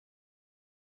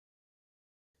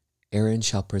Aaron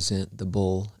shall present the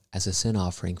bull as a sin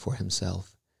offering for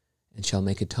himself, and shall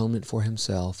make atonement for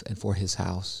himself and for his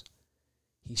house.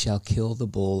 He shall kill the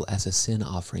bull as a sin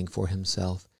offering for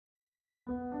himself,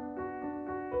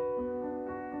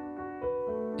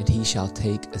 and he shall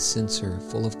take a censer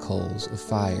full of coals of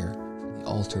fire from the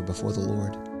altar before the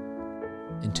Lord,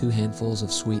 and 2 handfuls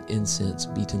of sweet incense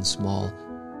beaten small,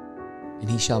 and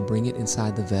he shall bring it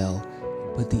inside the veil,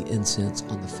 and put the incense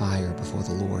on the fire before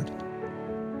the Lord,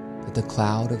 that the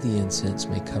cloud of the incense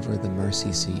may cover the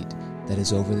mercy seat that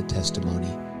is over the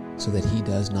testimony, so that he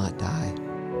does not die.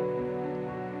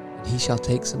 And he shall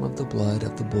take some of the blood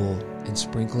of the bull and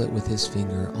sprinkle it with his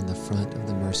finger on the front of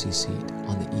the mercy seat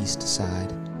on the east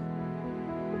side.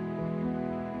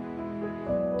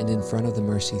 And in front of the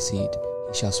mercy seat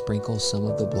he shall sprinkle some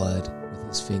of the blood with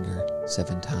his finger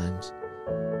 7 times.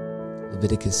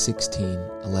 Leviticus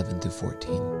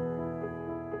 16:11-14.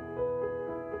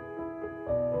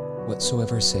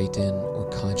 Whatsoever Satan or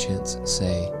conscience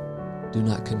say, do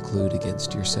not conclude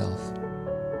against yourself.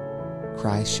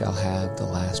 Christ shall have the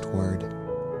last word.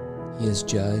 He is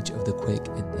judge of the quick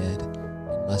and dead,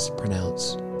 and must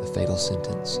pronounce the fatal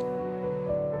sentence.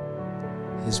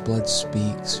 His blood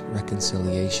speaks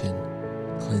reconciliation,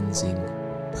 cleansing,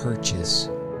 purchase,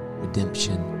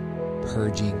 redemption,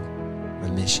 purging,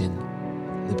 remission,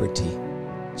 liberty,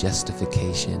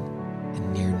 justification,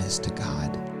 and nearness to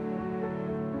God.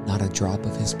 Not a drop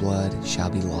of his blood shall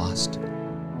be lost.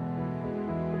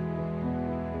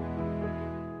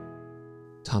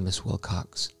 Thomas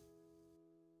Wilcox.